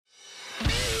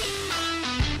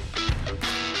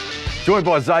Joined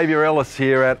by Xavier Ellis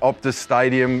here at Optus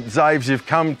Stadium. Zaves, you've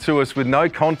come to us with no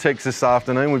context this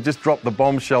afternoon. We've just dropped the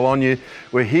bombshell on you.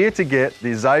 We're here to get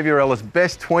the Xavier Ellis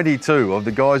best 22 of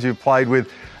the guys you've played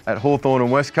with at Hawthorn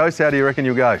and West Coast. How do you reckon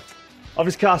you'll go? I've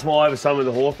just cast my eye over some of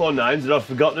the Hawthorn names that I've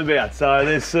forgotten about. So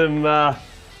there's some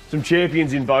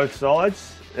champions in both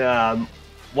sides.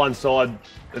 One side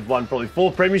have won probably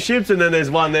 4 premierships, and then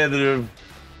there's one there that have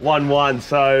won 1.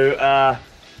 So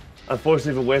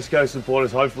unfortunately for West Coast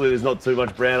supporters, hopefully there's not too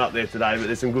much brown up there today, but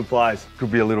there's some good players.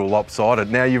 Could be a little lopsided.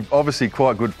 Now, you've obviously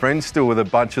quite good friends still with a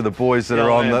bunch of the boys that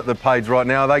are on the page right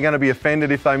now. Are they going to be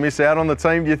offended if they miss out on the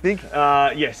team, do you think?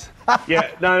 Yes.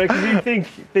 Yeah, no, because you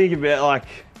think about, like,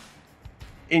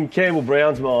 in Campbell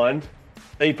Brown's mind,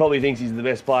 he probably thinks he's the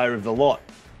best player of the lot.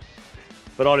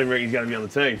 But I didn't reckon he's going to be on the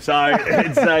team. So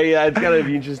it's going to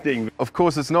be interesting. Of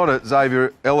course, it's not a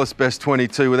Xavier Ellis best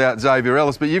 22 without Xavier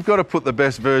Ellis, but you've got to put the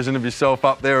best version of yourself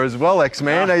up there as well,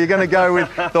 X-Man. Are you going to go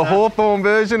with the Hawthorn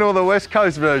version or the West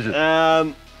Coast version?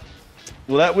 Well,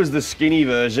 that was the skinny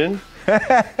version,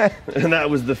 and that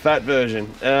was the fat version.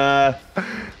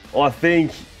 I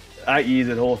think 8 years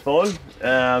at Hawthorn,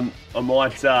 I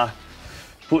might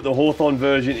put the Hawthorn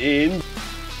version in.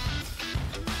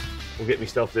 We'll get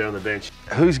myself there on the bench.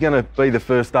 Who's going to be the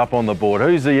first up on the board?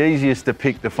 Who's the easiest to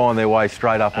pick to find their way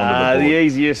straight up onto the board? The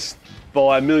easiest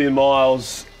by a million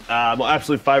miles. My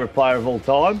absolute favourite player of all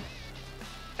time.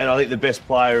 And I think the best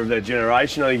player of their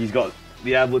generation. I think he's got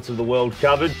the ablets of the world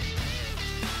covered.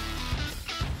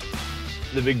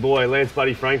 The big boy, Lance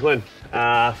Buddy Franklin,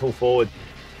 full forward.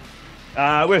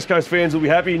 West Coast fans will be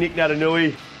happy. Nick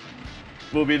Natanui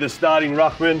will be the starting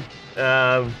ruckman.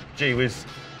 Gee whiz,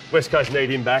 West Coast need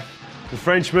him back. The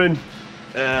Frenchman,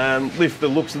 lift the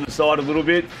looks of the side a little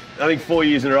bit. I think 4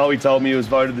 years in a row he told me he was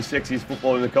voted the sexiest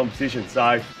footballer in the competition.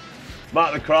 So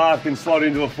Mark LeCras can slot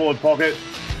into a forward pocket.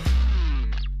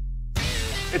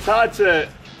 It's hard to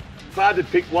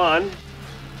pick one.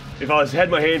 If I had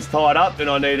my hands tied up and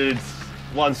I needed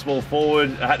one small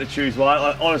forward, I had to choose one.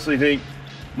 I honestly think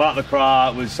Mark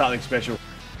LeCras was something special.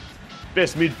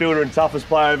 Best midfielder and toughest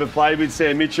player I ever played with,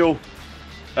 Sam Mitchell.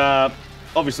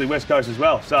 Obviously West Coast as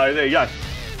well, so there you go.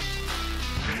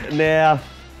 Now,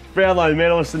 Brownlow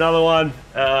medalist, another one,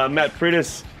 Matt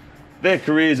Prittis. Their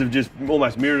careers have just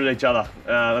almost mirrored each other.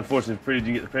 Unfortunately, Prittis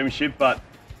didn't get the premiership, but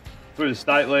through the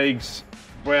state leagues,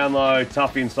 Brownlow,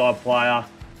 tough inside player.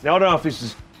 Now, I don't know if this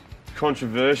is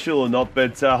controversial or not,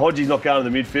 but Hodgie's not going to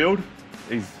the midfield.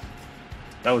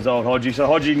 That was old Hodgie, so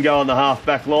Hodgie can go on the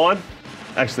half-back line.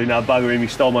 Actually, no, bugger him, he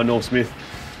stole my North Smith.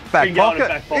 Back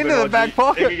pocket. Into the back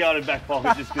pocket. He can go in the back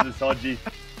pocket just because it's Hodgie.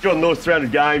 John North's 300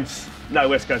 games. No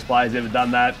West Coast player's ever done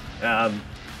that.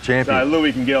 Champion. So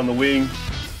Louis can get on the wing.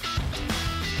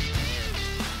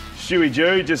 Stewie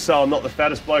Jew, just so I'm not the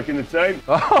fattest bloke in the team.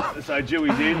 Oh. So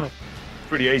Dewey's in.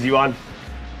 Pretty easy one.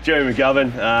 Jerry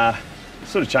McGovern,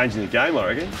 sort of changing the game,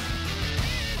 I reckon.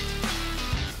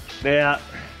 Now,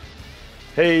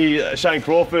 Shane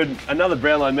Crawford, another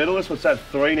Brownlow medalist. What's that,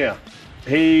 3 now?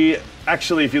 He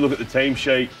actually, if you look at the team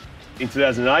sheet in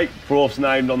 2008, Crawford's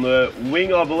named on the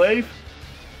wing, I believe,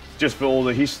 just for all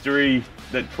the history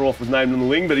that Crawford was named on the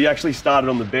wing, but he actually started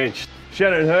on the bench.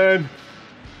 Shannon Hearn,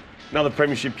 another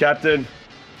premiership captain,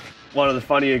 one of the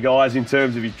funnier guys in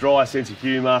terms of his dry sense of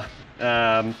humour.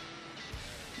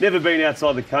 Never been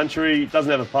outside the country,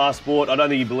 doesn't have a passport. I don't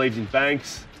think he believes in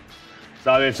banks.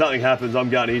 So if something happens,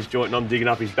 I'm going to his joint and I'm digging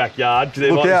up his backyard because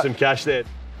there might be some cash there.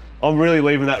 I'm really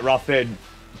leaving that roughhead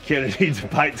Kennedy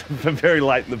debate for very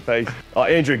late in the piece.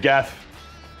 Andrew Gaff,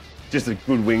 just a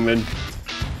good wingman.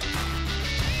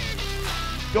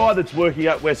 Guy that's working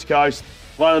at West Coast,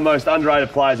 one of the most underrated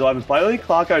players I've ever played. I think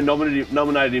Clarko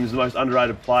nominated him as the most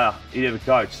underrated player he'd ever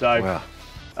coached. So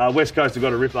wow. West Coast have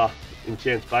got a ripper in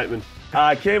Chance Bateman.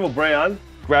 Campbell Brown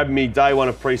grabbed me day one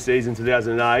of pre-season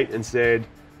 2008 and said,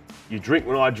 you drink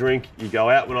when I drink, you go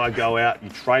out when I go out, you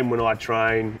train when I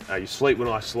train, you sleep when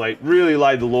I sleep. Really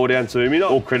laid the law down to me.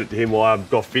 All credit to him why I've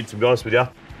got fit, to be honest with you.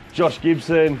 Josh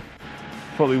Gibson,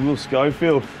 probably Will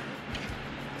Schofield.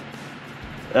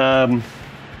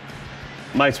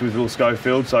 Mates with Will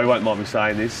Schofield, so he won't mind me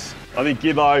saying this. I think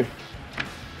Gibbo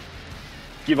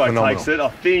takes it. I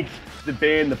think the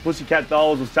band, the Pussycat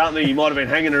Dolls or something, he might have been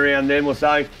hanging around them or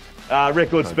something.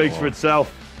 Record speaks for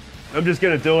itself. I'm just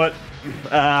going to do it.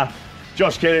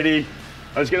 Josh Kennedy,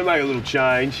 I was going to make a little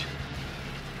change.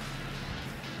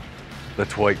 The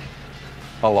tweak.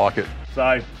 I like it.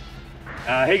 So,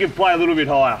 he can play a little bit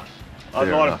higher. I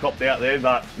might have copped out there,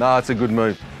 but... No, it's a good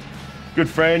move. Good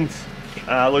friend,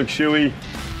 Luke Shuey.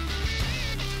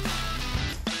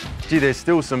 Gee, there's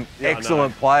still some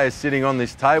excellent players sitting on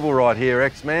this table right here,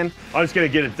 X-Man. I'm just going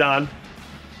to get it done.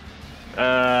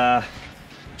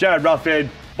 Jared Roughhead,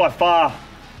 by far,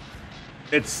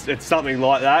 it's something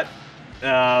like that.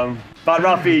 But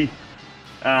Ruffy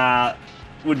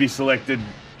would be selected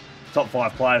top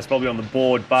 5 players probably on the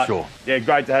board. But sure. Yeah,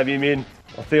 great to have him in.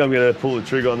 I think I'm going to pull the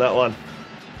trigger on that one.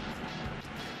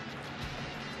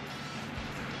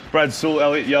 Brad Sewell,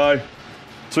 Elliot Yeo,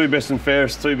 2 best and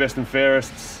fairest, 2 best and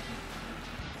fairests.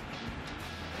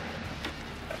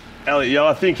 Elliot Yeo,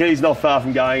 I think he's not far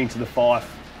from going into the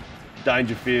Fife,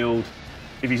 Dangerfield,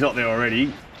 if he's not there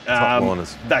already. Top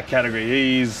liners. That category.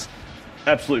 He's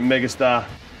absolute megastar.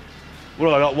 What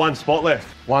have I got? 1 spot left.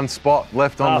 1 spot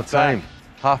left on the team.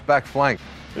 Half-back flank.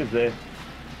 Who's there?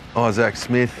 Isaac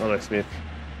Smith. Isaac Smith.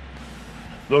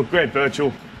 Look, Grant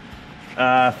Birchall,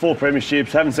 4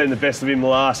 premierships. Haven't seen the best of him the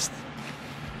last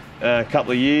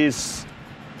couple of years.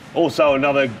 Also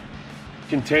another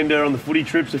contender on the footy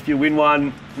trips. If you win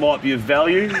one, might be of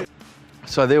value.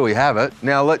 So there we have it.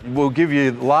 Now we'll give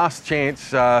you last chance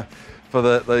for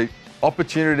the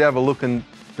opportunity to have a look and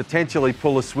potentially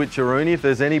pull a switcheroony. If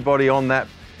there's anybody on that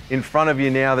in front of you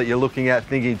now that you're looking at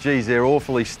thinking, geez, they're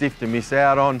awfully stiff to miss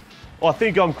out on. I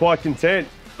think I'm quite content.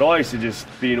 I used to just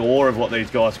be in awe of what these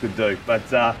guys could do.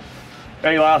 But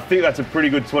anyway, I think that's a pretty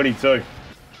good 22.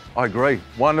 I agree.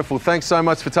 Wonderful. Thanks so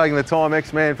much for taking the time,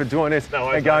 X-Man, for joining us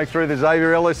and going through the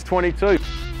Xavier Ellis 22.